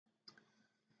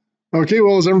Okay,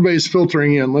 well, as everybody's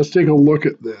filtering in, let's take a look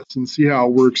at this and see how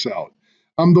it works out.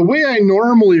 The way I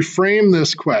normally frame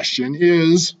this question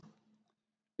is,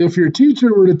 if your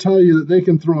teacher were to tell you that they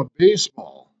can throw a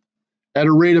baseball at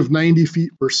a rate of 90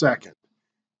 feet per second,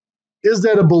 is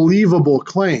that a believable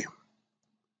claim?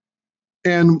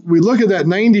 And we look at that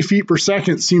 90 feet per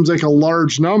second, seems like a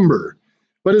large number,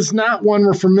 but it's not one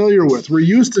we're familiar with. We're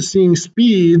used to seeing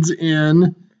speeds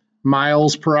in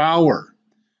miles per hour.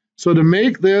 So to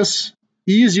make this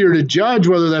easier to judge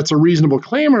whether that's a reasonable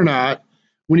claim or not,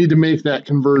 we need to make that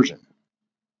conversion.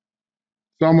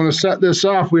 So I'm going to set this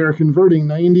up. We are converting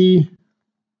 90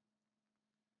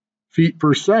 feet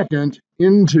per second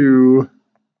into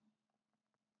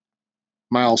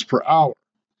miles per hour.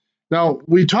 Now,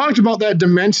 we talked about that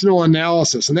dimensional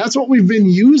analysis, and that's what we've been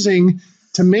using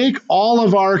to make all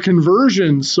of our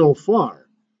conversions so far,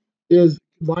 is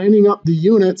lining up the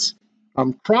units,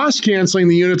 cross-canceling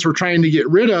the units we're trying to get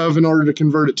rid of in order to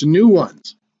convert it to new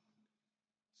ones.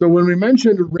 So when we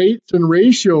mentioned rates and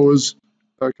ratios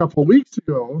a couple of weeks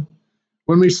ago,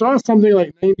 when we saw something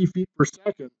like 90 feet per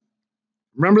second,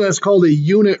 remember that's called a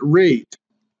unit rate.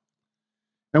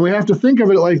 And we have to think of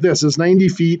it like this, as 90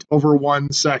 feet over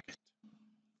 1 second.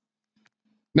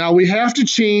 Now we have to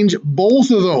change both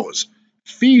of those.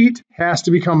 Feet has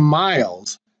to become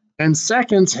miles, and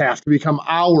seconds have to become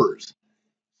hours.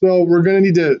 So we're going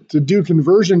to need to do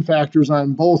conversion factors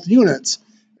on both units,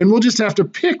 and we'll just have to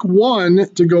pick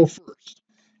one to go first.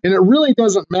 And it really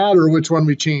doesn't matter which one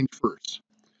we change first.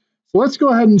 So let's go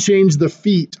ahead and change the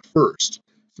feet first.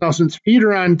 Now, since feet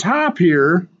are on top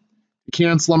here, to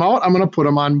cancel them out, I'm going to put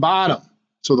them on bottom,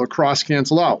 so they'll cross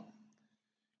cancel out.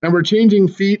 And we're changing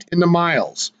feet into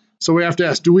miles. So we have to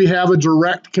ask, do we have a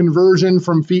direct conversion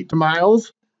from feet to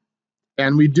miles?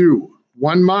 And we do.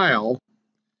 1 mile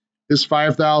is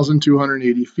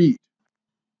 5,280 feet.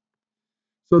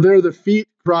 So there the feet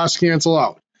cross cancel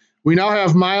out. We now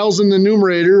have miles in the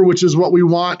numerator, which is what we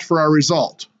want for our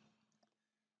result.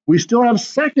 We still have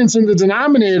seconds in the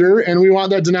denominator, and we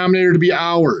want that denominator to be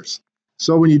hours.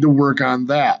 So we need to work on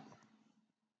that.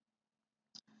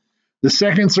 The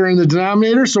seconds are in the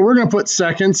denominator, so we're going to put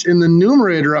seconds in the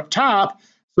numerator up top.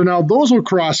 So now those will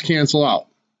cross cancel out.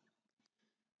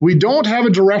 We don't have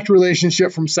a direct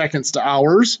relationship from seconds to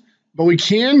hours, but we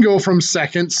can go from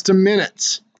seconds to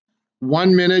minutes.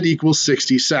 1 minute equals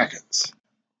 60 seconds.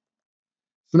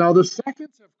 So now the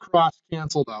seconds have cross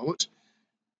canceled out,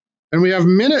 and we have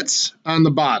minutes on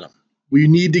the bottom. We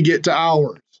need to get to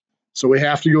hours, so we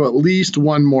have to go at least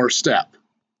one more step.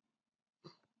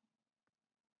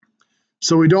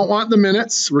 So we don't want the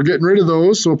minutes. We're getting rid of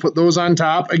those, so we'll put those on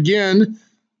top. Again,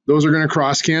 those are going to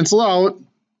cross cancel out.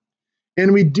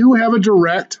 And we do have a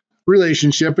direct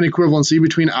relationship and equivalency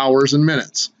between hours and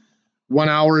minutes. 1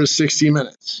 hour is 60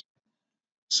 minutes.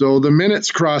 So the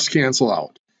minutes cross cancel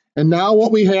out. And now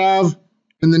what we have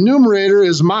in the numerator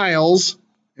is miles.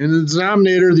 In the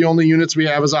denominator, the only units we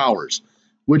have is hours,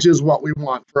 which is what we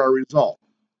want for our result.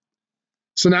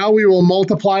 So now we will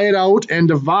multiply it out and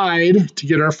divide to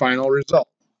get our final result.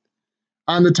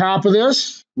 On the top of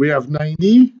this, we have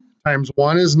 90 times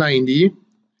 1 is 90,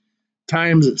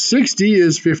 times 60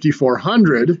 is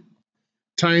 5,400,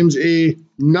 times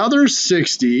another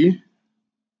 60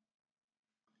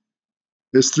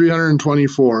 is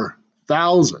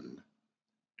 324,000.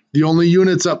 The only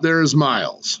units up there is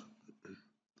miles.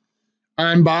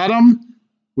 On bottom,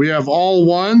 we have all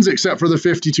ones except for the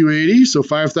 5,280, so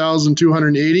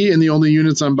 5,280, and the only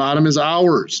units on bottom is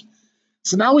hours.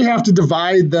 So now we have to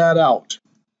divide that out.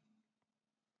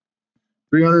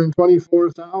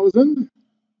 324,000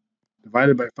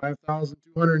 divided by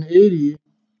 5,280.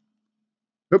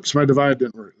 Oops, my divide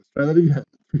didn't work. Let's try that again.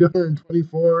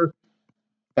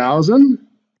 324,000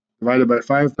 divided by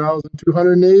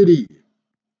 5,280.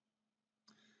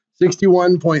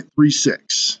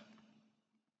 61.36.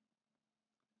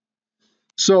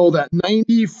 So that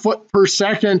 90 foot per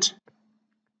second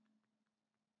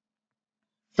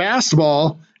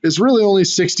fastball is really only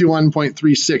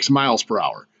 61.36 miles per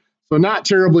hour. So not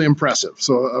terribly impressive.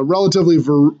 So a relatively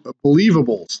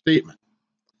believable statement.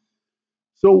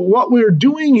 So what we're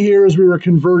doing here is we were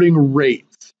converting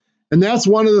rates. And that's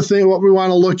one of the things what we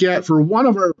want to look at for one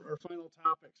of our final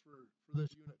topics for this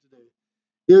unit today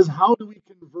is how do we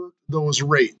convert those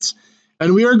rates?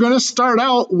 And we are going to start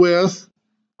out with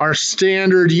our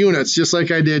standard units, just like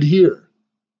I did here.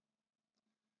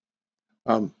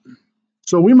 So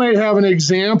we might have an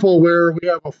example where we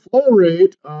have a flow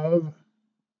rate of,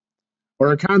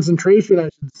 or a concentration, I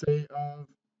should say, of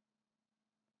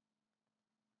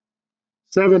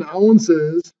 7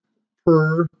 ounces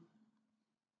per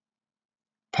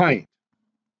pint.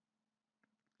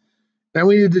 And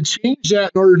we need to change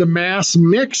that in order to mass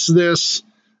mix this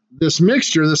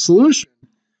mixture, this solution.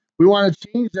 We want to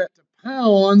change that to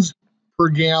pounds per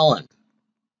gallon.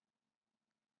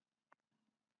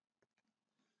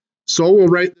 So we'll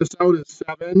write this out as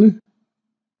 7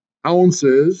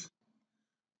 ounces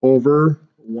over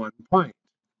 1 pint.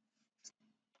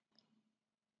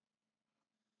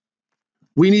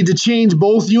 We need to change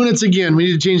both units again. We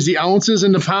need to change the ounces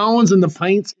into pounds and the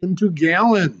pints into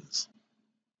gallons.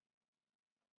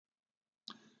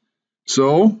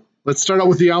 So let's start out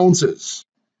with the ounces.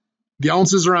 The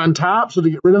ounces are on top, so to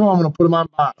get rid of them, I'm going to put them on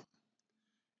bottom.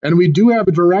 And we do have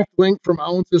a direct link from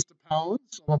ounces to pounds,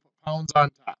 so I'll put pounds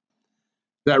on top.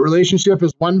 That relationship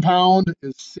is 1 pound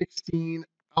is 16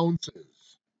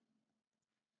 ounces.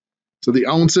 So the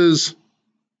ounces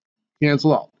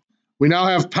cancel out. We now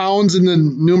have pounds in the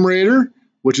numerator,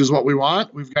 which is what we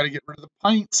want. We've got to get rid of the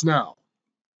pints now.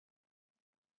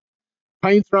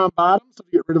 Pints are on bottom, so to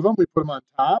get rid of them, we put them on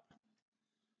top.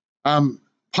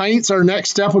 Pints, our next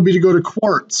step would be to go to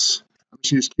quarts. I'm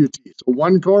just use QT. So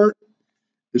 1 quart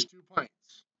is 2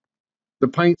 pints. The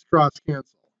pints cross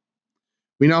cancel.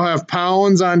 We now have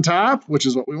pounds on top, which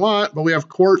is what we want, but we have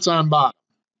quarts on bottom.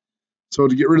 So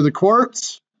to get rid of the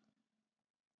quarts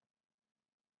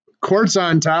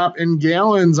on top and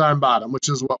gallons on bottom, which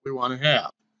is what we want to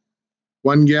have.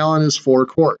 1 gallon is 4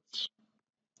 quarts.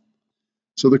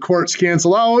 So the quarts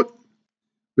cancel out.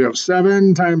 We have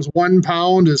 7 times 1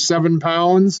 pound is 7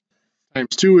 pounds,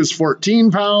 times 2 is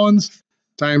 14 pounds,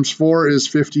 times 4 is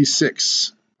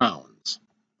 56 pounds.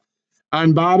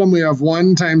 On bottom, we have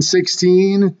 1 times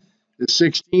 16 is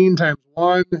 16 times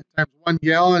 1 times 1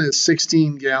 gallon is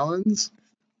 16 gallons.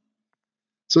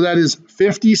 So that is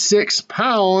 56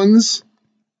 pounds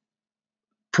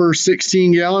per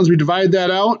 16 gallons. We divide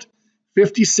that out.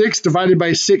 56 divided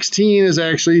by 16 is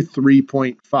actually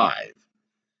 3.5.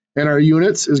 And our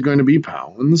units is going to be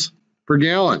pounds per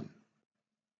gallon.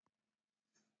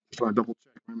 Just want to double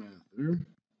check my math there.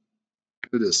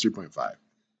 It is 3.5.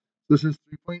 This is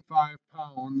 3.5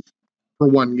 pounds per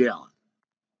 1 gallon.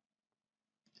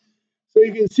 So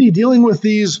you can see, dealing with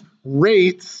these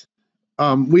rates,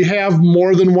 we have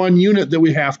more than one unit that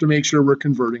we have to make sure we're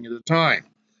converting at a time.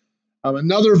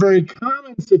 Another very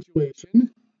common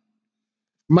situation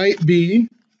might be,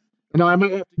 and I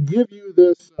might have to give you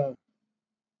this,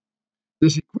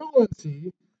 this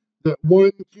equivalency that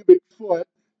 1 cubic foot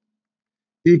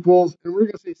equals, and we're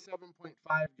going to say 7.5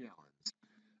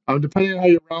 gallons. Depending on how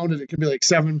you round it, it could be like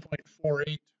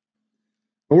 7.48.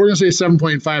 But we're going to say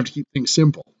 7.5 to keep things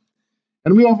simple.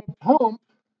 And we have a pump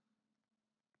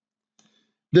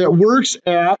that works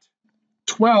at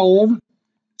 12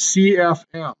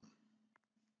 CFM.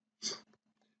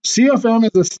 CFM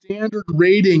is a standard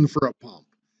rating for a pump.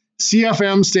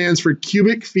 CFM stands for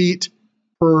cubic feet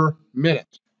per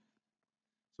minute.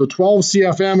 So 12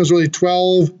 CFM is really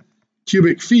 12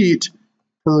 cubic feet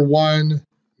per 1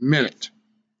 minute.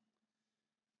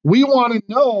 We want to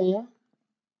know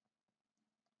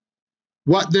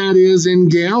what that is in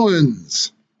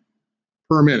gallons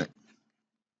per minute.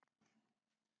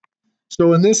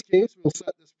 So in this case, we'll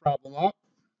set this problem up.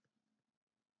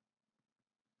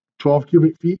 12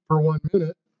 cubic feet per 1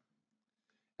 minute.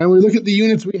 And we look at the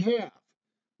units we have.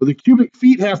 Well, the cubic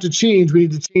feet have to change. We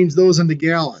need to change those into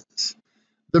gallons.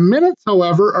 The minutes,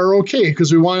 however, are okay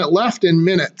because we want it left in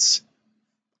minutes.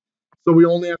 So we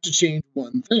only have to change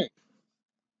one thing.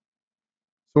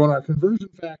 So in our conversion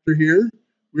factor here,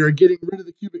 we are getting rid of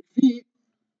the cubic feet.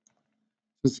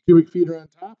 Since the cubic feet are on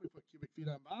top, we put cubic feet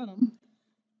on bottom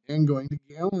and going to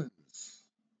gallons.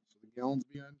 So the gallons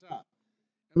be on top.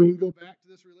 And we can go back to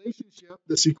this relationship,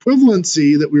 this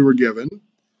equivalency that we were given.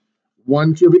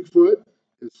 1 cubic foot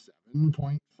is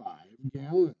 7.5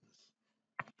 gallons.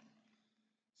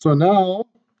 So now,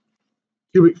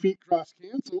 cubic feet cross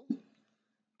cancel.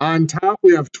 On top,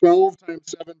 we have 12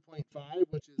 times 7.5,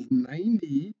 which is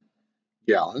 90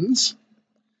 gallons.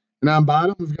 And on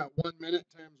bottom, we've got 1 minute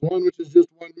times 1, which is just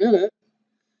 1 minute.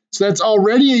 So that's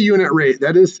already a unit rate.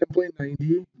 That is simply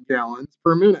 90 gallons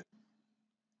per minute.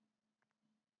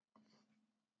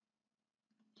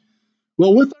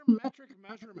 Well, with our metric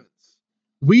measurements,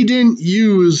 we didn't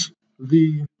use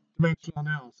the dimensional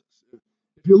analysis.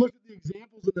 If you look at the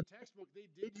examples in the textbook, they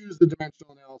did use the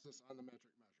dimensional analysis on the metric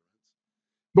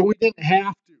measurements, but we didn't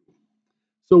have to.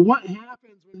 So what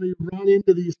happens when we run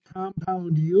into these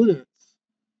compound units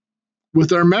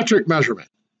with our metric measurement?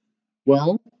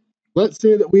 Well, let's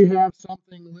say that we have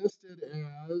something listed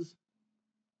as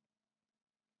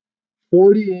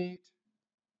 48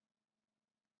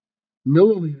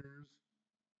 milliliters.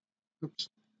 Oops,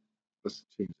 let's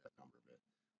change that number a bit.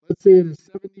 Let's say it is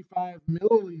 75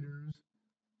 milliliters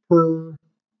per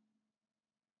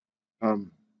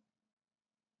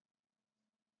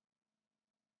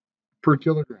per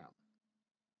kilogram.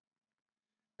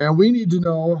 And we need to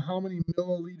know how many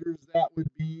milliliters that would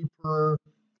be per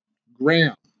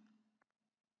gram.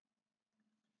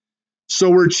 So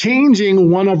we're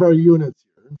changing one of our units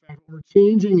here. In fact, what we're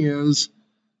changing is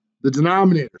the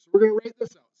denominator. So we're going to write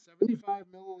this out. 75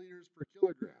 milliliters per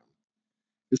kilogram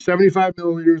is 75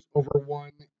 milliliters over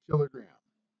 1 kilogram.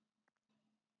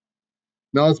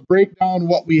 Now let's break down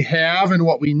what we have and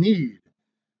what we need.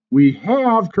 We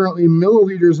have currently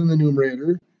milliliters in the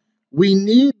numerator. We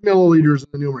need milliliters in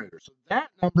the numerator. So that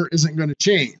number isn't going to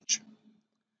change.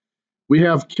 We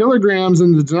have kilograms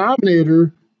in the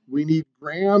denominator. We need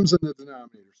grams in the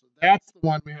denominator. So that's the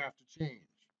one we have to change.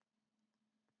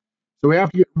 So we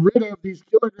have to get rid of these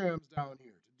kilograms down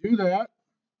here. To do that,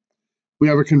 we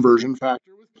have a conversion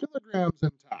factor with kilograms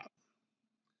on top.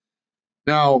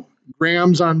 Now,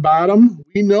 grams on bottom,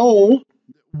 we know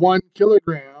that 1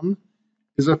 kilogram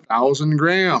is 1,000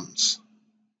 grams.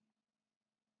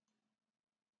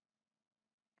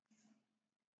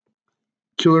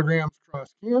 Kilograms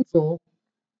cross cancel,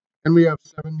 and we have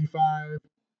 75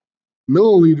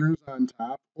 milliliters on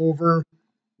top over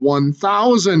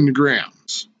 1,000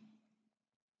 grams.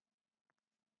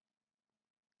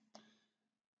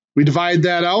 We divide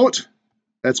that out,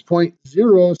 that's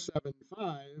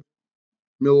 0.075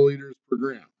 milliliters per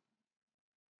gram.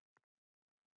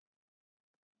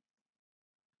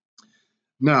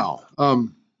 Now,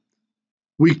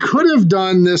 we could have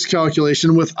done this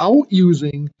calculation without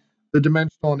using the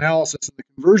dimensional analysis and the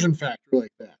conversion factor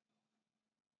like that.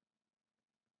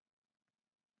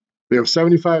 We have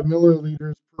 75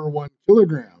 milliliters per 1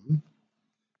 kilogram.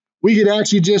 We could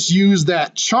actually just use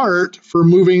that chart for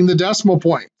moving the decimal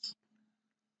points.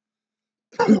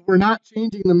 We're not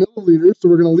changing the milliliters, so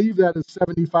we're going to leave that as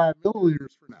 75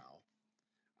 milliliters for now.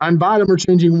 On bottom, we're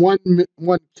changing one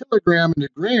kilogram into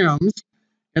grams,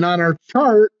 and on our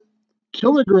chart,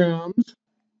 kilograms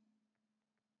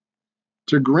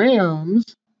to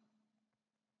grams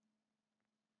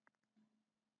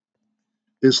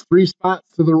is 3 spots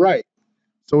to the right.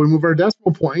 So we move our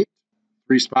decimal point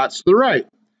 3 spots to the right.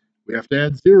 We have to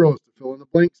add zeros to fill in the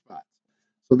blank spots.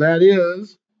 So that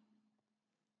is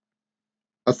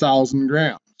 1,000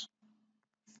 grams.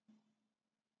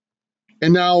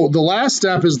 And now the last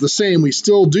step is the same. We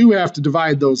still do have to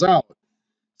divide those out.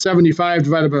 75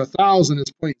 divided by 1,000 is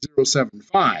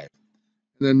 0.075, and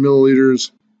then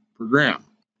milliliters per gram.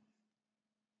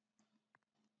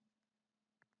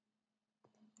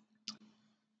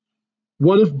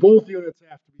 What if both units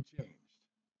have to be changed?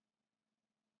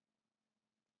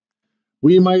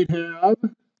 We might have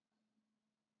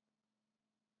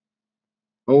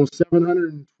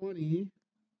 720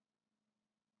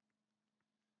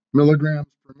 milligrams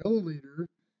per milliliter,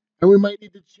 and we might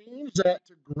need to change that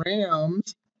to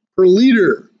grams per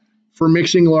liter for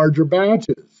mixing larger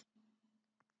batches.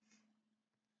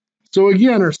 So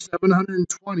again, our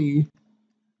 720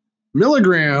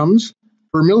 milligrams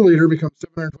per milliliter becomes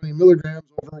 720 milligrams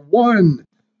over 1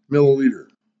 milliliter.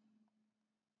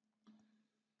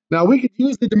 Now we could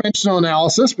use the dimensional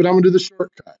analysis, but I'm going to do the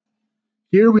shortcut.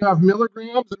 Here we have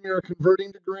milligrams and we are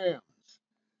converting to grams.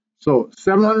 So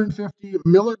 750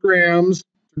 milligrams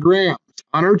to grams.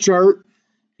 On our chart,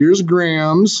 here's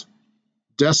grams,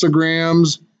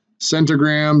 decigrams,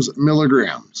 centigrams,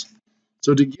 milligrams.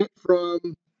 So to get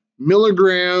from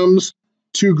milligrams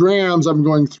to grams, I'm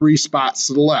going 3 spots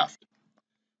to the left.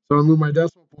 So I move my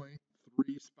decimal point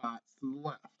 3 spots to the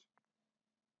left,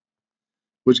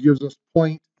 which gives us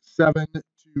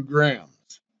 0.72 grams.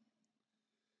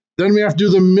 Then we have to do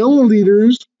the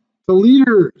milliliters to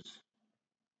liters.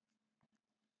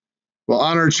 Well,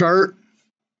 on our chart,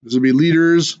 this would be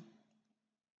liters,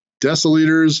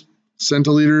 deciliters,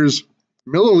 centiliters,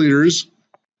 milliliters.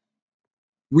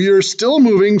 We are still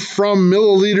moving from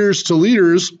milliliters to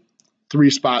liters 3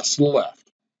 spots to the left.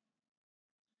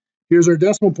 Here's our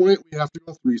decimal point. We have to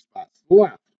go 3 spots to the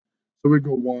left. So we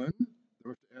go 1, then we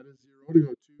have to add a 0 to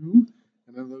go 2,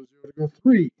 and then another 0 to go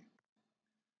 3.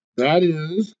 That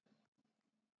is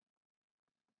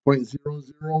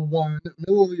 0.001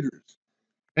 milliliters.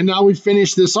 And now we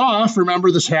finish this off.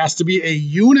 Remember, this has to be a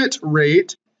unit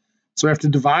rate. So I have to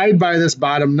divide by this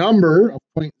bottom number of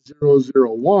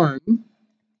 0.001.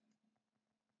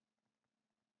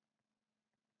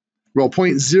 Well,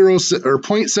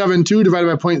 0.72 divided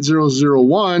by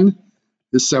 0.001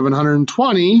 is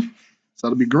 720. So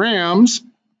that'll be grams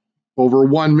over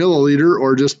 1 milliliter,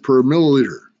 or just per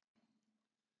milliliter.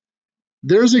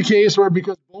 There's a case where,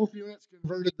 because both units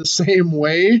converted the same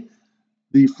way,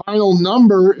 the final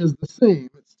number is the same.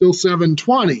 It's still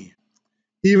 720,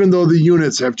 even though the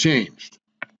units have changed.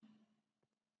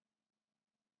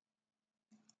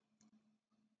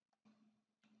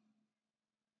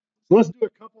 So let's do a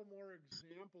couple more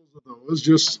examples of those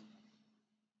just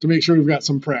to make sure we've got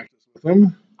some practice with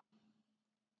them.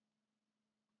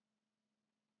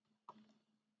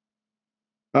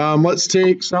 Let's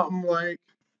take something like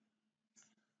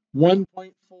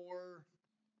 1.4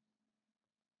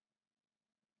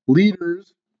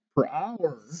 liters per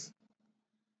hour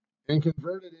and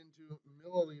convert it into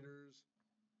milliliters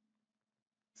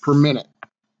per minute.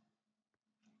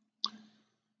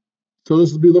 So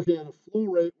this will be looking at a flow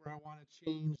rate where I want to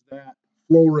change that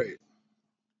flow rate.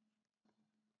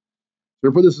 So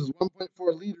I put this as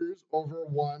 1.4 liters over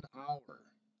 1 hour.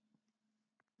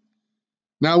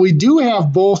 Now we do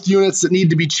have both units that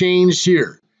need to be changed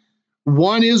here.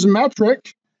 One is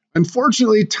metric.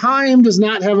 Unfortunately, time does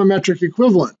not have a metric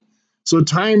equivalent. So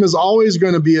time is always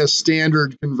going to be a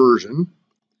standard conversion.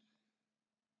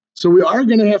 So we are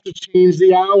going to have to change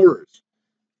the hours,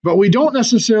 but we don't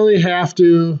necessarily have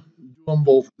to do them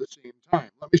both at the same time.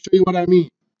 Let me show you what I mean.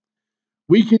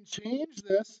 We can change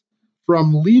this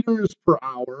from liters per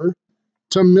hour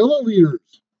to milliliters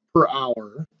per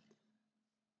hour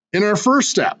in our first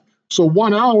step. So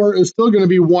 1 hour is still going to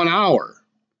be 1 hour.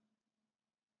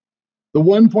 The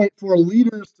 1.4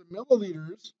 liters to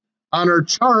milliliters on our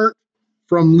chart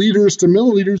from liters to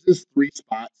milliliters is 3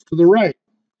 spots to the right.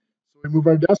 So we move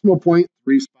our decimal point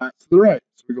 3 spots to the right.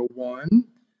 So we go 1,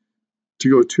 to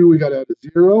go 2 we got to add a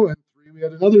 0, and 3 we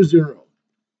add another 0.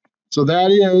 So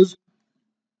that is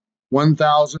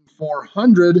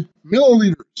 1,400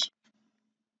 milliliters.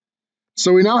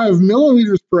 So we now have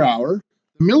milliliters per hour.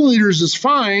 The milliliters is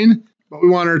fine, but we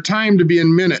want our time to be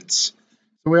in minutes.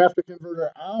 So we have to convert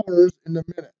our hours into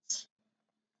minutes.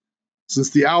 Since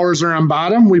the hours are on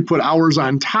bottom, we put hours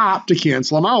on top to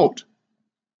cancel them out.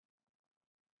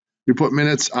 We put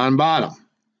minutes on bottom.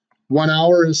 1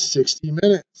 hour is 60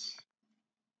 minutes.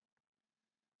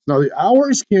 Now the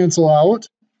hours cancel out.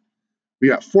 We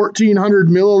got 1,400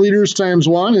 milliliters times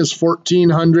 1 is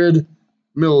 1,400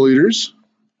 milliliters.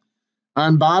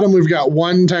 On bottom, we've got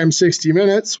 1 times 60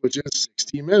 minutes, which is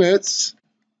 60 minutes.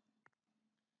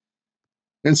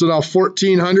 And so now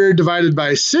 1,400 divided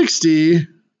by 60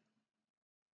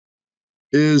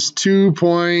 is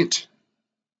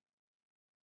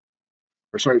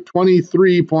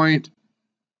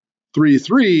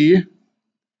 23.33.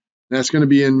 That's going to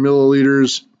be in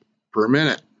milliliters per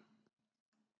minute.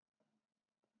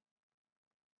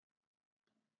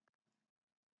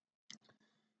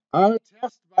 On a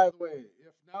test, by the way,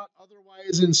 if not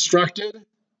otherwise instructed,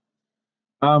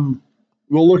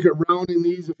 we'll look at rounding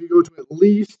these if you go to at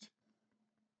least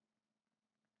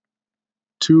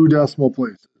 2 decimal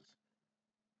places.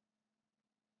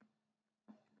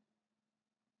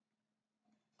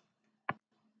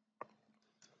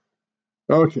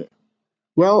 Okay.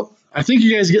 Well, I think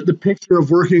you guys get the picture of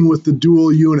working with the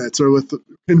dual units or with the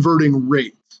converting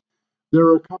rates. There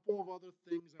are a couple of other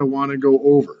things I want to go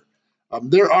over.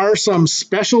 There are some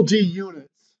specialty units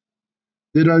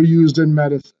that are used in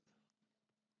medicine.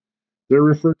 They're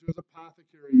referred to as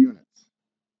apothecary units.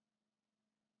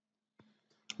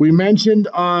 We mentioned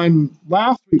on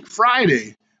last week,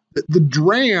 Friday, that the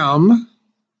dram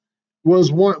was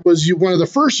one of the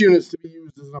first units to be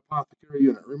used as an apothecary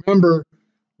unit. Remember,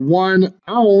 1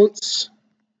 ounce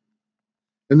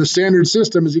in the standard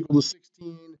system is equal to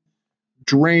 16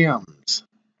 drams.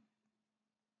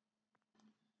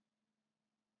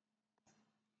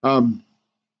 A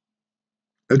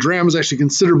dram is actually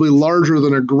considerably larger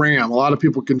than a gram. A lot of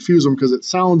people confuse them because it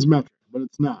sounds metric, but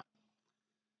it's not.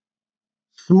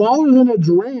 Smaller than a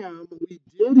dram, we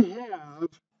did have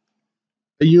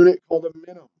a unit called a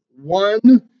minim.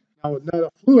 Now not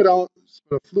a fluid ounce,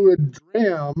 but a fluid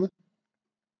dram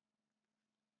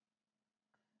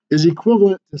is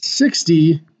equivalent to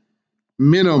 60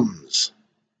 minims.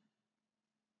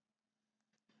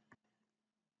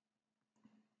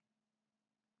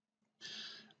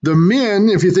 The min,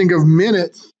 if you think of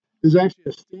minutes, is actually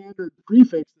a standard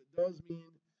prefix that does mean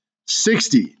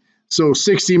 60. So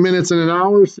 60 minutes in an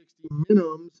hour, 60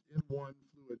 minims in 1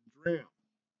 fluid dram.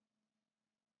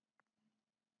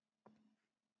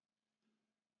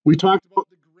 We talked about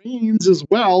the grains as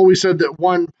well. We said that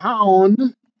 1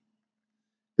 pound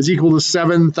is equal to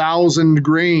 7,000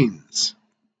 grains.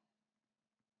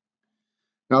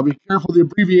 Now be careful, the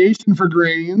abbreviation for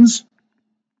grains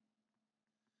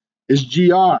is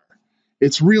GR.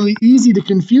 It's really easy to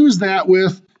confuse that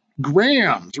with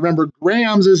grams. Remember,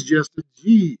 grams is just a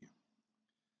G.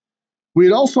 We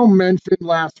had also mentioned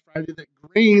last Friday that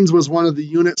grains was one of the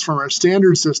units from our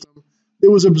standard system it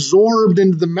was absorbed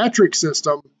into the metric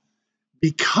system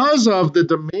because of the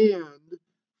demand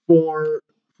for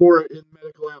it in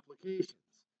medical applications.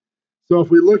 So if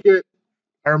we look at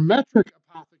our metric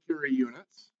apothecary units,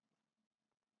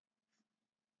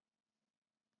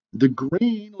 the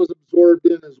grain was absorbed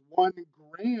in as 1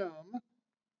 gram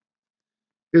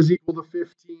is equal to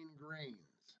 15 grains.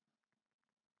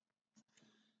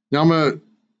 Now I'm going to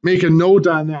make a note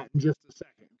on that in just a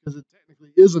second because it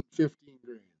technically isn't 15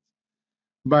 grains,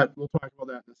 but we'll talk about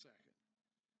that in a second.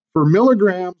 For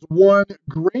milligrams, 1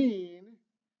 grain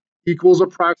equals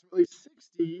approximately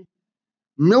 60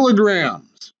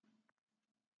 milligrams.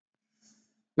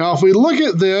 Now, if we look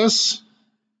at this,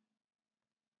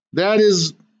 that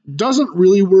doesn't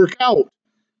really work out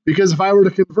because if I were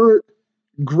to convert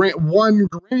 1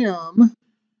 gram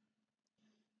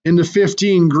into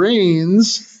 15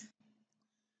 grains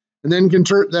and then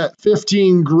convert that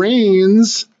 15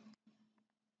 grains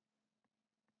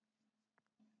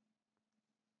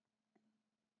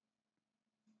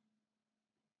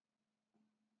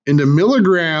into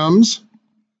milligrams,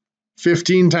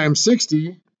 15 times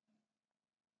 60,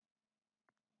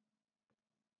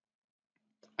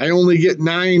 I only get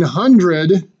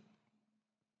 900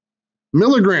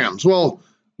 milligrams. Well,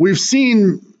 we've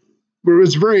seen where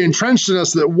it's very entrenched in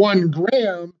us that 1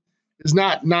 gram is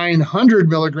not 900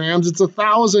 milligrams, it's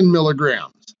 1,000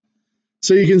 milligrams.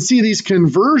 So you can see these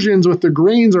conversions with the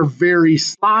grains are very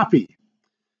sloppy.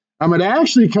 It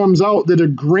actually comes out that a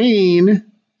grain,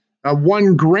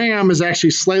 1 gram is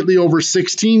actually slightly over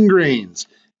 16 grains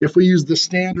if we use the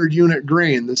standard unit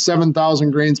grain, the 7,000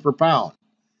 grains per pound.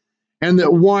 And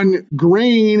that 1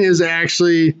 grain is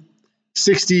actually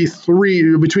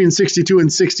 63, between 62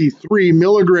 and 63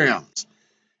 milligrams.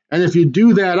 And if you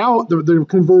do that out, the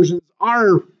conversions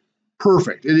are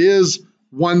perfect. It is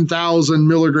 1,000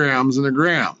 milligrams in a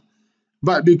gram.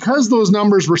 But because those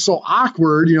numbers were so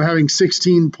awkward, having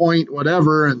 16 point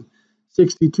whatever and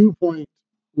 62 point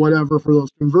whatever for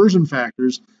those conversion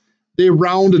factors, they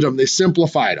rounded them, they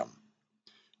simplified them.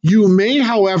 You may,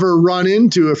 however, run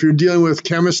into, if you're dealing with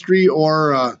chemistry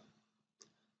or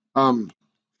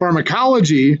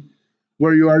pharmacology,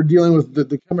 where you are dealing with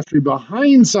the chemistry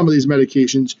behind some of these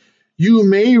medications, you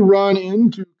may run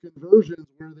into conversions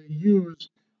where they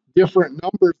use different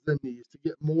numbers than these to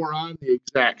get more on the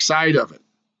exact side of it.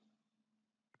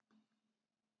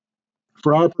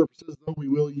 For our purposes, though, we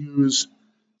will use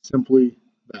simply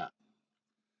that.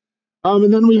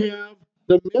 And then we have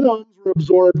the minimums were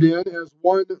absorbed in as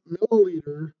 1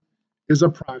 milliliter is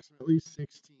approximately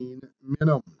 16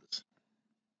 minims.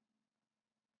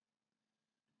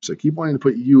 So I keep wanting to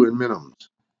put U in minims.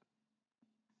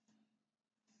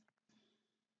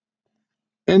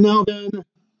 And now then,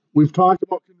 we've talked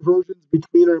about conversions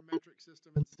between our metric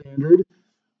system and standard.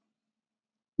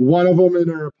 One of them in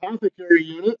our apothecary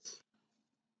units,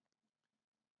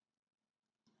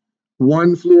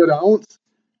 1 fluid ounce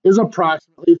is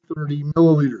approximately 30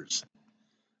 milliliters.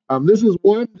 This is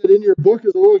one that in your book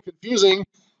is a little confusing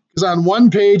because on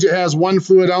one page it has 1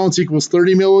 fluid ounce equals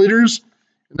 30 milliliters.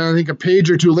 And then I think a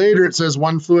page or two later it says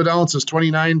 1 fluid ounce is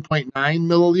 29.9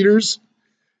 milliliters.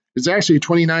 It's actually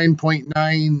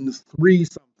 29.93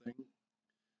 something.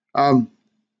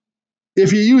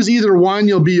 If you use either one,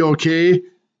 you'll be okay.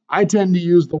 I tend to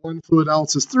use the 1 fluid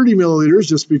ounce as 30 milliliters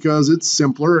just because it's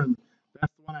simpler and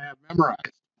that's the one I have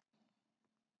memorized.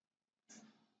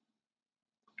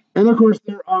 And of course,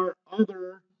 there are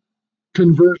other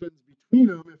conversions between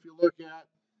them. If you look at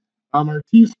our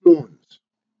teaspoons,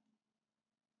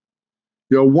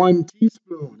 1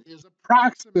 teaspoon is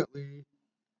approximately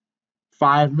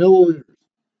 5 milliliters.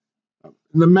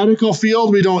 In the medical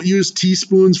field, we don't use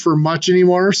teaspoons for much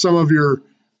anymore. Some of your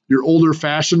older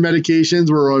fashioned medications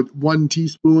were a 1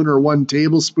 teaspoon or 1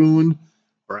 tablespoon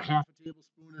or a half a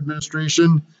tablespoon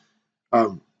administration.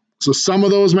 So some of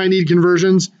those might need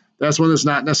conversions. That's one that's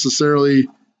not necessarily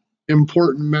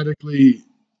important medically,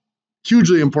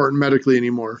 hugely important medically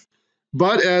anymore.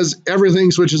 But as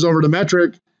everything switches over to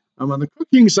metric, on the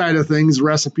cooking side of things,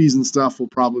 recipes and stuff will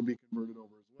probably be converted over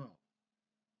as well.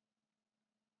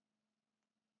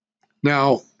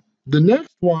 Now, the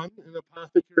next one in the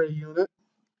apothecary unit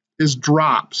is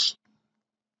drops.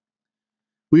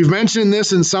 We've mentioned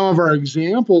this in some of our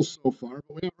examples so far,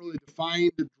 but we haven't really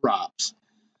defined the drops.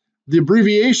 The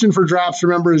abbreviation for drops,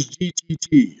 remember, is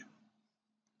GTT.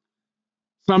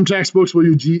 Some textbooks will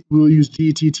use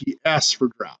GTTS for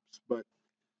drops, but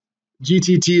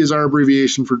GTT is our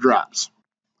abbreviation for drops.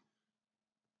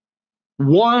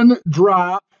 1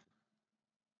 drop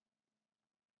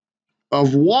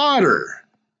of water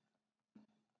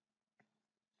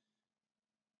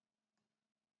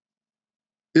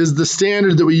is the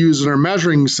standard that we use in our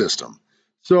measuring system.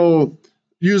 So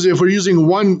usually if we're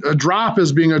using a drop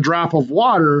as being a drop of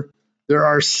water, there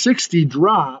are 60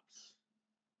 drops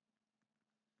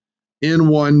in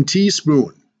 1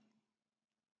 teaspoon.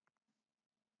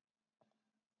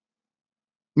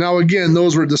 Now again,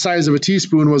 those were the size of a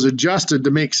teaspoon was adjusted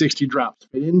to make 60 drops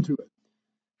fit into it.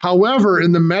 However,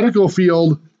 in the medical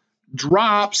field,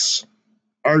 drops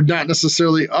are not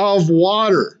necessarily of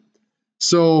water.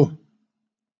 So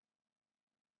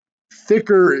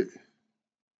thicker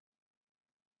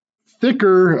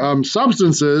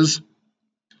substances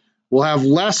will have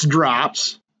less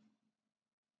drops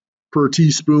per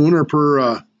teaspoon or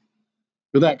per,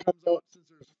 but that comes out since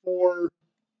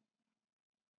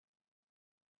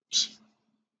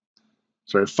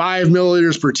there's 5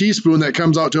 milliliters per teaspoon, that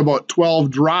comes out to about 12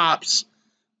 drops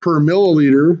per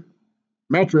milliliter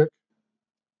metric.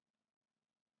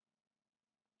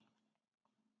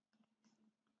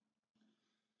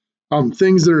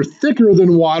 Things that are thicker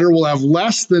than water will have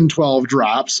less than 12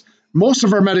 drops. Most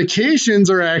of our medications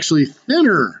are actually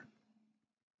thinner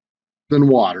than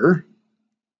water,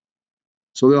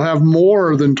 so they'll have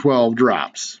more than 12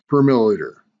 drops per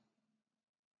milliliter.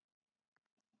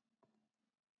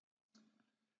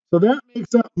 So that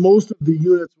makes up most of the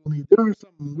units we'll need. There are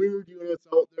some weird units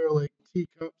out there like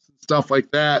teacups and stuff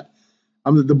like that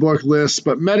that the book lists,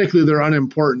 but medically they're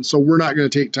unimportant, so we're not going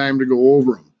to take time to go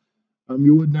over them.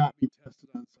 You would not be tested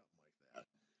on something like that.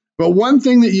 But one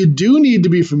thing that you do need to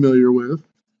be familiar with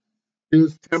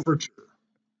is temperature.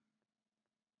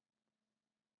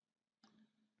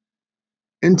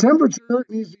 And temperature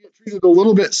needs to get treated a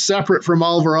little bit separate from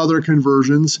all of our other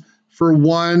conversions for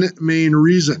one main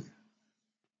reason.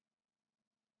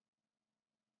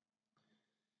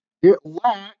 It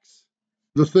lacks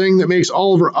the thing that makes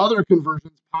all of our other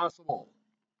conversions possible: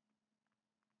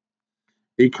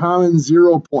 a common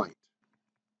 0 point.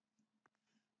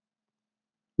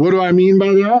 What do I mean by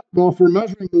that? Well, if we're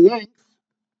measuring length,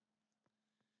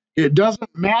 it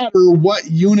doesn't matter what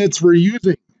units we're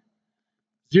using.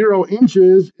 0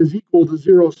 inches is equal to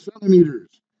 0 centimeters,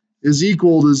 is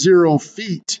equal to 0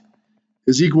 feet,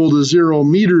 is equal to 0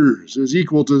 meters, is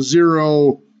equal to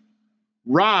 0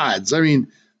 rods. I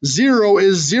mean, 0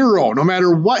 is 0. No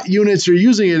matter what units you're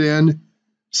using it in,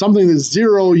 something that's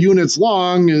 0 units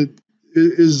long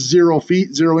is 0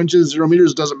 feet, 0 inches, 0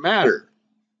 meters, doesn't matter.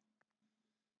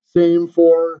 Same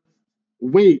for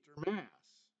weight or mass.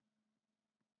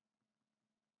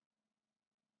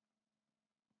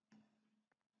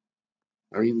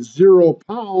 I mean, 0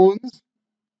 pounds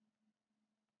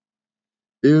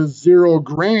is 0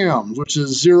 grams, which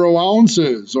is 0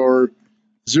 ounces, or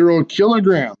 0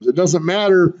 kilograms. It doesn't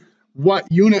matter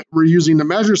what unit we're using to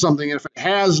measure something. If it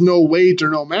has no weight or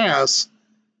no mass,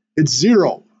 it's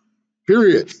 0,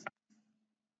 period.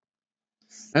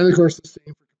 And of course, the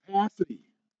same for capacity.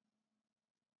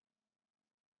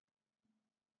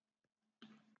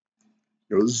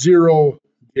 You know, 0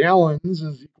 gallons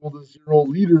is equal to 0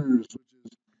 liters,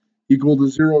 which is equal to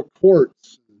 0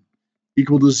 quarts,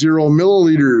 equal to 0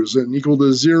 milliliters, and equal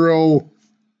to 0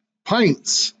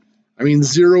 pints. I mean,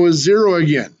 0 is 0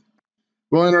 again.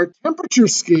 Well, in our temperature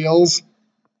scales,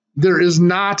 there is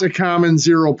not a common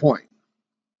 0 point.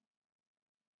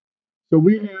 So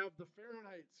we have the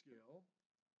Fahrenheit scale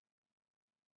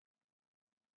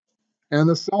and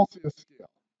the Celsius scale.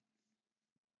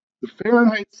 The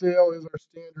Fahrenheit scale is our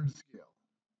standard scale.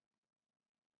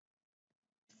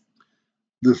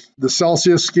 The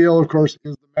Celsius scale, of course,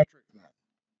 is the metric then.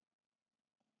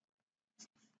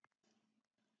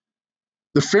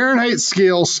 The Fahrenheit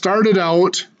scale started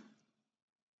out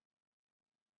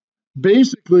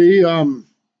basically, I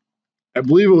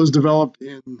believe it was developed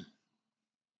in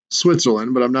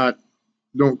Switzerland, but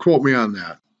don't quote me on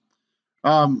that.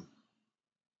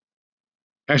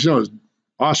 Actually, no, it was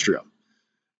Austria.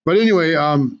 But anyway,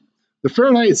 the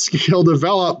Fahrenheit scale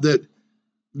developed that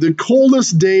the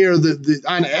coldest day, or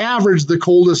on average, the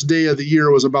coldest day of the year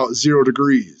was about 0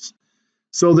 degrees.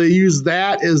 So they used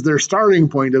that as their starting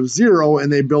point of 0,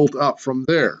 and they built up from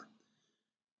there.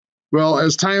 Well,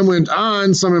 as time went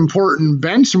on, some important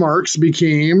benchmarks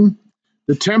became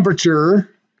the temperature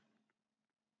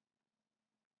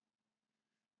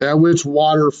at which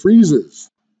water freezes.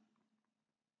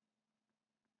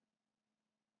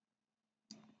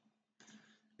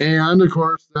 And of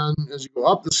course, then as you go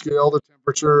up the scale, the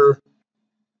temperature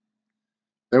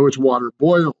at which water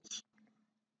boils.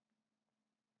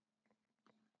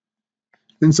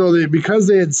 And so because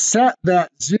they had set that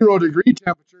 0 degree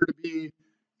temperature to be,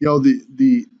 you know,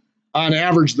 the on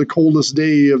average the coldest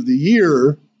day of the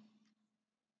year,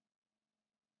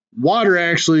 water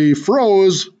actually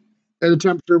froze at a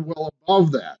temperature well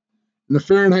above that. In the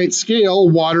Fahrenheit scale,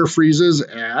 water freezes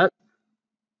at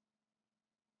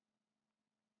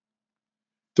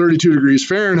 32 degrees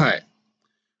Fahrenheit.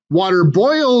 Water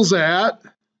boils at,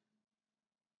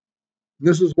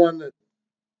 this is one that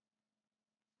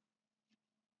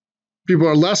people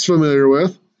are less familiar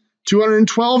with,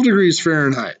 212 degrees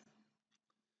Fahrenheit.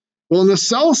 Well, in the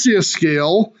Celsius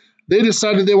scale, they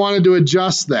decided they wanted to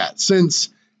adjust that. Since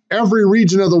every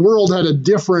region of the world had a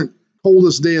different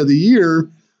coldest day of the year,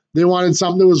 they wanted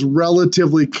something that was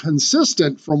relatively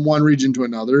consistent from one region to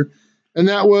another, and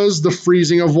that was the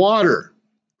freezing of water.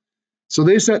 So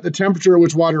they set the temperature at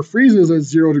which water freezes at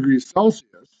 0 degrees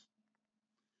Celsius,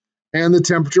 and the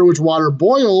temperature at which water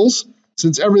boils,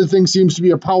 since everything seems to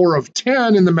be a power of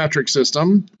 10 in the metric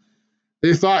system,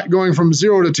 they thought going from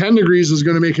 0 to 10 degrees was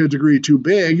going to make a degree too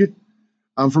big.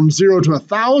 From 0 to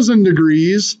 1,000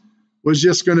 degrees was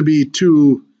just going to be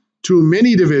too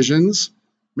many divisions,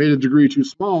 made a degree too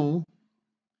small.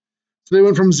 So they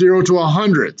went from 0 to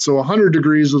 100. So 100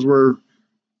 degrees is where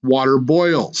water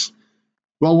boils.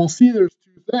 Well, we'll see there's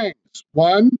two things.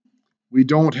 One, we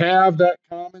don't have that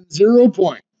common 0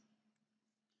 point.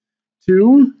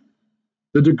 Two,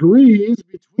 the degrees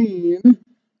between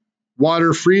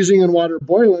water freezing and water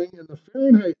boiling in the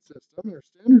Fahrenheit system, or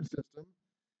standard system,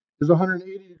 is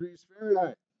 180 degrees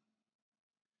Fahrenheit.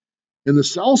 In the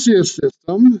Celsius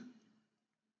system,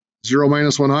 0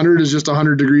 minus 100 is just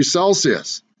 100 degrees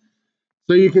Celsius.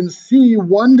 So you can see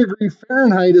 1 degree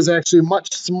Fahrenheit is actually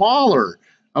much smaller,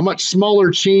 a much smaller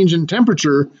change in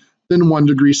temperature than 1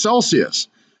 degree Celsius.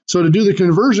 So to do the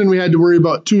conversion, we had to worry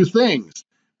about two things.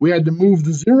 We had to move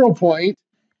the 0 point,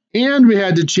 and we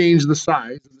had to change the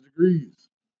size of the degrees.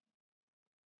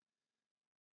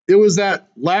 It was that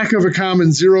lack of a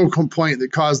common 0 point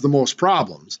that caused the most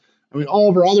problems. I mean, all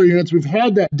of our other units, we've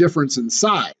had that difference in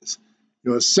size.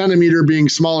 You know, a centimeter being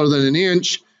smaller than an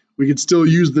inch, we could still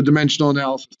use the dimensional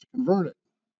analysis to convert it.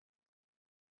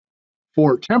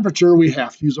 For temperature, we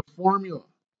have to use a formula.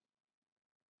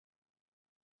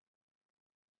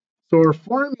 So our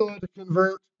formula to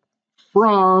convert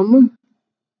from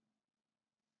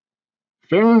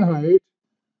Fahrenheit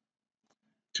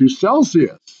to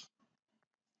Celsius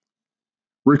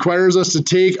requires us to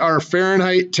take our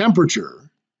Fahrenheit temperature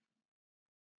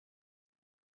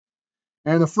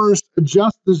and first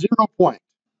adjust the 0 point.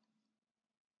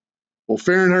 Well,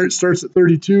 Fahrenheit starts at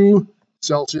 32,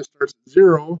 Celsius starts at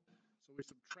 0, so we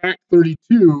subtract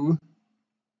 32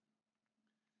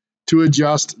 to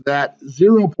adjust that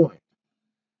 0 point.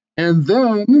 And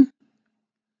then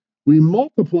we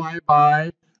multiply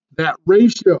by that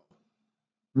ratio.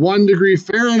 1 degree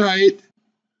Fahrenheit,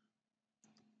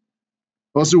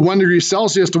 well, so 1 degree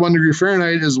Celsius to 1 degree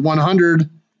Fahrenheit is 100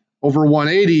 over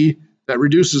 180. That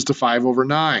reduces to 5 over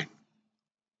 9.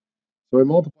 So I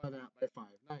multiply that by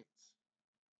 5/9.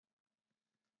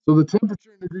 So the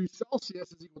temperature in degrees Celsius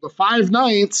is equal to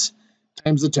 5/9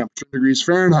 times the temperature in degrees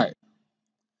Fahrenheit.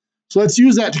 So let's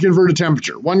use that to convert a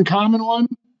temperature. One common one,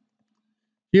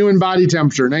 human body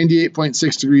temperature,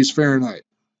 98.6 degrees Fahrenheit.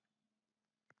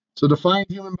 So to find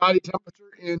human body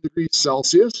temperature in degrees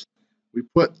Celsius, we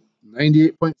put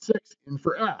 98.6 in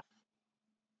for F.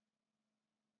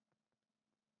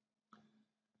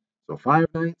 So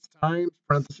 5/9 times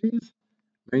parentheses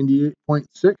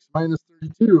 98.6 minus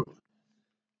 32.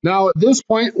 Now at this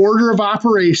point, order of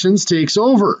operations takes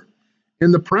over.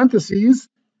 In the parentheses,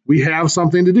 we have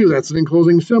something to do. That's an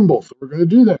enclosing symbol, so we're going to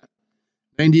do that.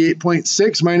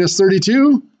 98.6 minus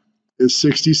 32 is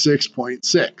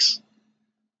 66.6.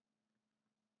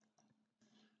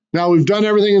 Now we've done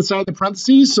everything inside the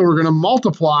parentheses, so we're going to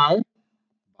multiply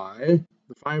by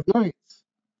the 5/9.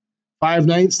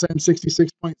 5/9 times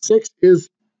 66.6 is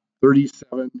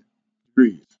 37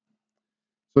 degrees.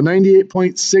 So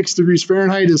 98.6 degrees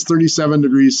Fahrenheit is 37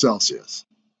 degrees Celsius.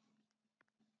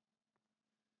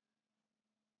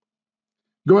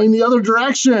 Going the other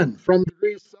direction, from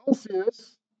degrees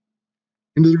Celsius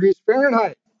into degrees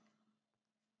Fahrenheit.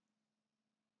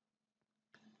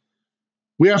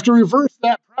 We have to reverse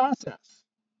that process.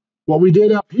 What we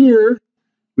did up here,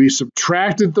 we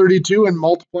subtracted 32 and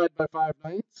multiplied by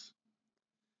 5/9.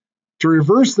 To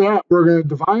reverse that, we're going to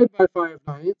divide by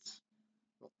 5/9.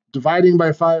 Dividing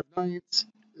by 5/9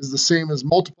 is the same as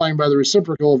multiplying by the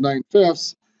reciprocal of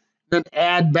 9/5, then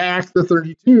add back the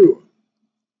 32.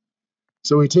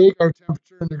 So we take our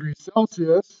temperature in degrees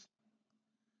Celsius,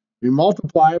 we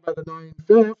multiply by the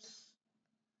 9/5,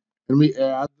 and we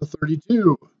add the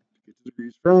 32 to get to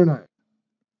degrees Fahrenheit.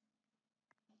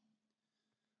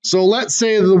 So let's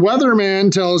say the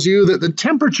weatherman tells you that the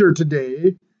temperature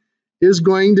today is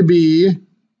going to be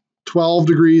 12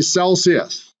 degrees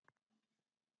Celsius.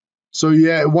 So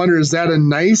yeah, I wonder, is that a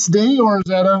nice day or is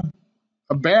that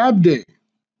a bad day?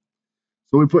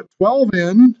 So we put 12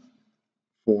 in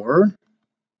for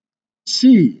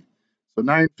C. So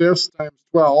 9/5 times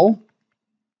 12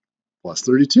 plus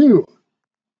 32.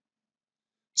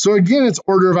 So again, it's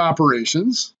order of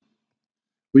operations.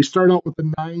 We start out with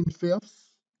the 9/5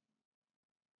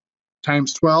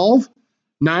 times 12.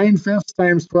 9/5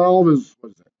 times 12 is,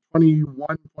 what is that,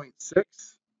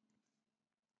 21.6.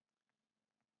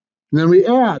 And then we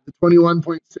add the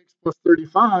 21.6 plus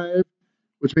 35,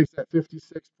 which makes that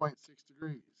 56.6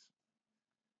 degrees.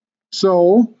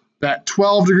 So that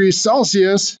 12 degrees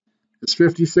Celsius is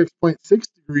 56.6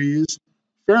 degrees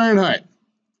Fahrenheit.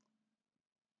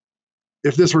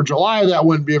 If this were July, that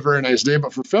wouldn't be a very nice day,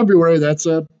 but for February, that's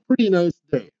a pretty nice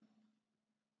day.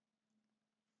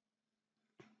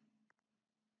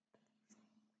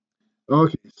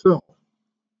 Okay, so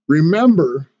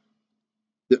remember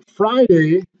that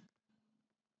Friday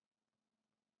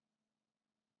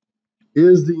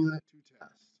is the Unit 2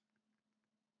 test.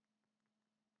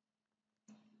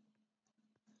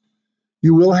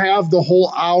 You will have the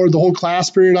whole hour, the whole class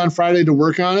period on Friday to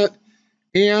work on it,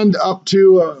 and up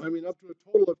to a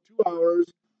total of 2 hours.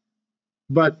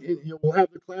 But you will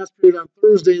have the class period on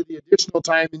Thursday, the additional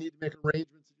time you need to make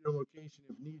arrangements at your location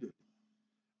if needed.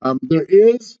 There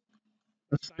is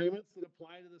assignments that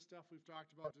apply to the stuff we've talked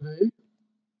about today.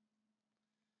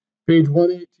 Page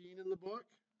 118 in the book,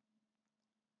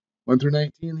 1 through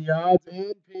 19 the odds,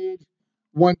 and page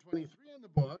 123 in the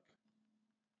book,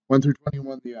 1 through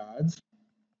 21 the odds.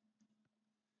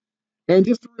 And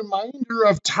just a reminder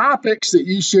of topics that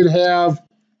you should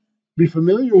be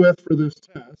familiar with for this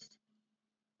test.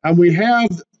 And we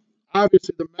have,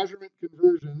 obviously, the measurement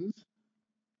conversions.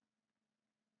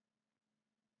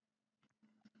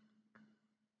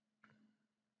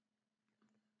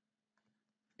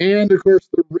 And, of course,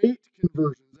 the rate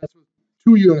conversions. That's with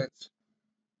 2 units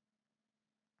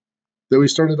that we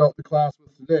started out the class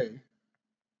with today.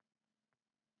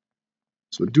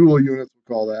 So dual units,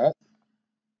 we'll call that.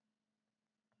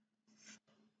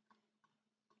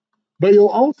 But you'll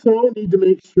also need to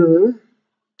make sure,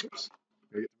 oops,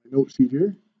 I get my note sheet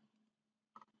here,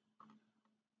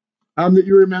 that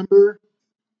you remember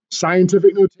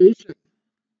scientific notation.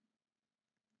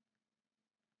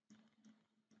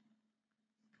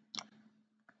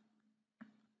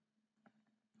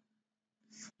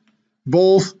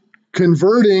 Both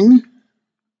converting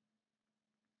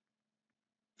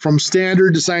from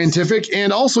standard to scientific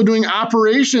and also doing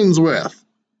operations with.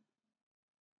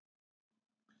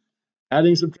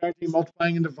 Adding, subtracting,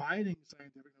 multiplying, and dividing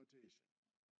scientific notation.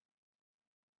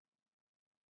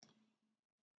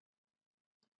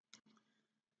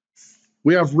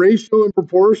 We have ratio and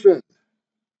proportion.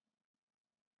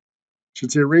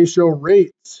 Should say ratio,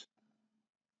 rates,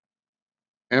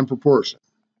 and proportion.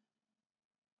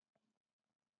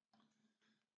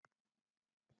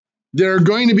 There are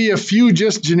going to be a few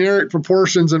just generic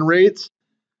proportions and rates,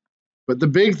 but the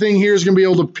big thing here is going to be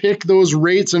able to pick those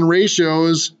rates and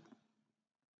ratios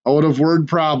out of word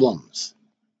problems.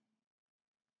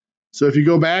 So if you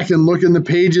go back and look in the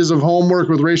pages of homework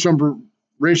with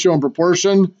ratio and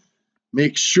proportion,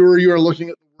 make sure you are looking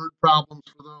at the word problems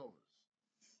for those.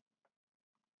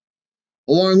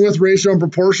 Along with ratio and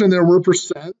proportion, there were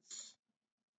percents.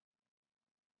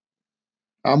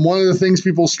 One of the things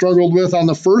people struggled with on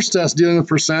the first test dealing with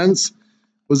percents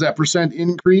was that percent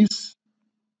increase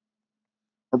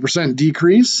or percent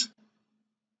decrease.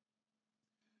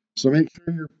 So make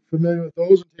sure you're familiar with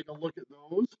those and take a look at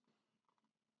those.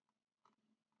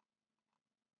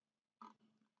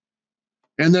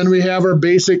 And then we have our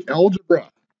basic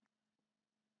algebra.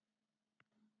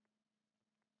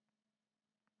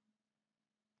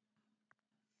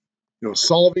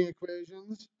 Solving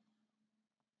equations.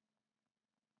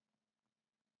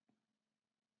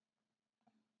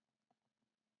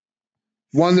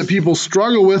 One that people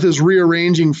struggle with is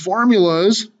rearranging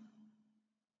formulas.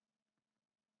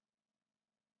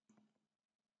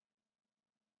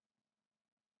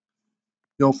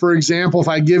 For example, if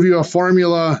I give you a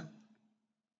formula,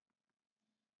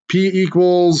 P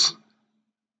equals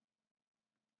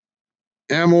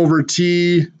M over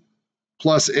T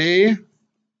plus A.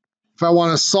 If I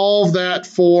want to solve that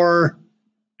for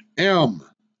M,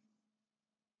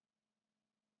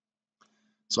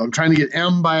 so I'm trying to get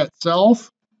M by itself,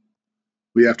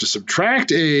 we have to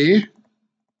subtract A.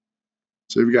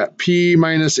 So we've got P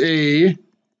minus A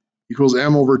equals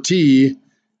M over T. And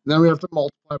then we have to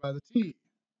multiply by the T.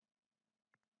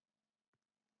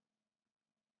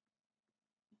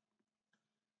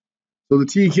 So the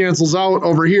T cancels out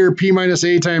over here. P minus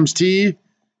A times T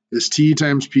is T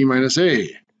times P minus A.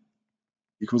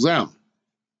 equals M.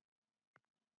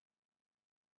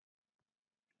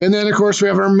 And then, of course, we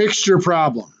have our mixture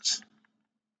problems.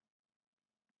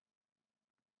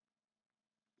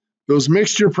 Those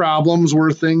mixture problems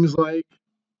were things like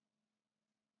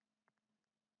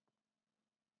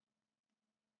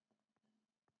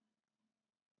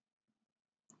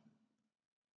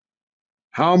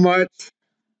how much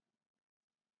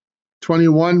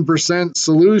 21%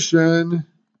 solution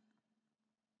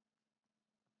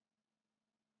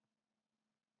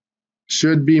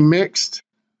should be mixed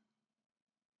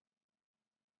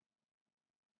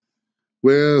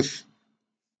with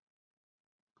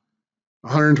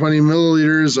 120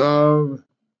 milliliters of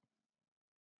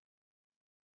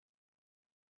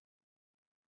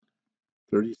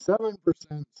 37%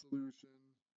 solution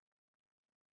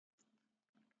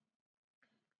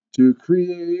to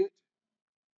create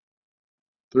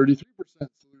 33% solution.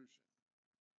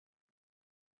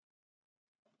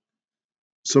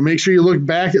 So make sure you look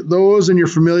back at those and you're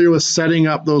familiar with setting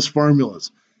up those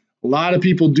formulas. A lot of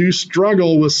people do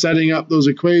struggle with setting up those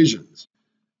equations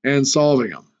and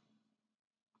solving them.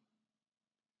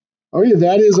 Okay,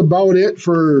 that is about it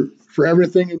for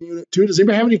everything in Unit 2. Does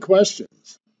anybody have any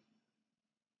questions?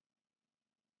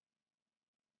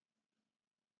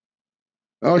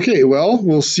 Okay, well,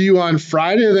 we'll see you on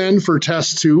Friday then for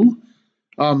Test 2.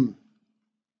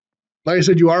 Like I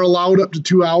said, you are allowed up to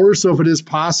 2 hours, so if it is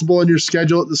possible in your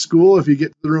schedule at the school, if you get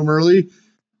to the room early,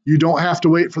 you don't have to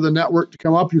wait for the network to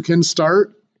come up. You can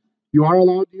start. You are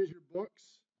allowed to use your books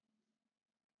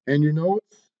and your notes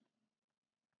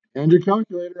and your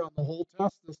calculator on the whole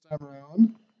test this time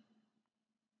around.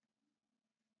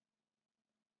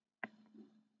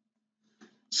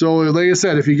 So like I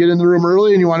said, if you get in the room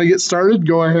early and you want to get started,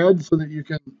 go ahead so that you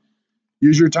can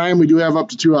use your time. We do have up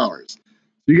to 2 hours.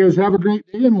 You guys have a great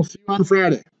day, and we'll see you on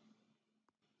Friday.